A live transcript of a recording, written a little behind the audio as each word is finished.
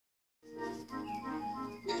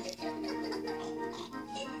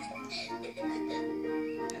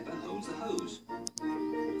Peppa holds the hose.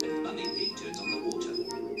 And Mummy Pig turns on the water.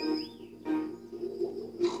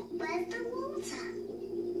 Where's the water?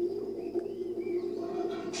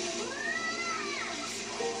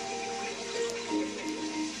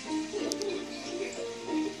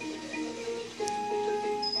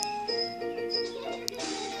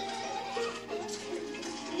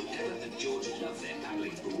 Peppa and George love their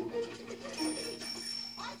paddling pool.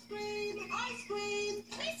 Ice cream! Ice cream!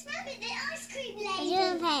 Miss Rabbit, the ice cream 我 lady! 就是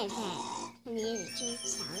佩佩，你就是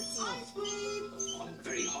乔治。 Ice cream! On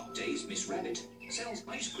very hot days, Miss Rabbit sells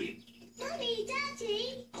ice cream. Mummy,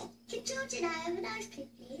 Daddy, can George and I have an ice cream,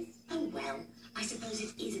 please? Oh, well, I suppose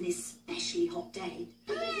it is an especially hot day.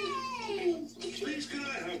 Hooray! Please, can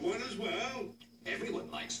I have one as well? Everyone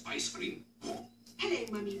likes ice cream. Hello,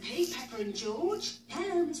 Mummy Pig, Peppa and George.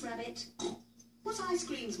 Hello, Miss Rabbit. What ice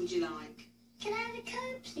creams would you like? Can I have a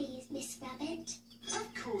cone, please, Miss Rabbit?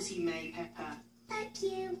 Of course you may, Peppa. Thank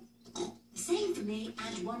you. The same for me,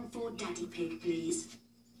 and one for Daddy Pig, please.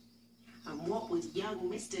 And what would young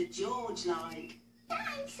Mr. George like?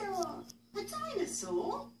 Dinosaur! A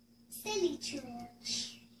dinosaur? Silly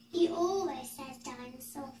George. He always says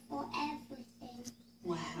dinosaur for everything.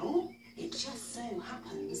 Well, it just so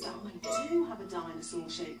happens that I do have a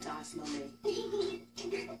dinosaur-shaped ice lolly.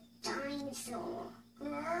 Dinosaur.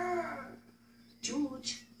 Grrr.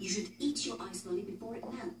 George, you should eat your ice lolly before it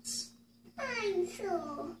melts.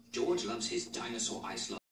 Dinosaur. George loves his dinosaur ice lolly.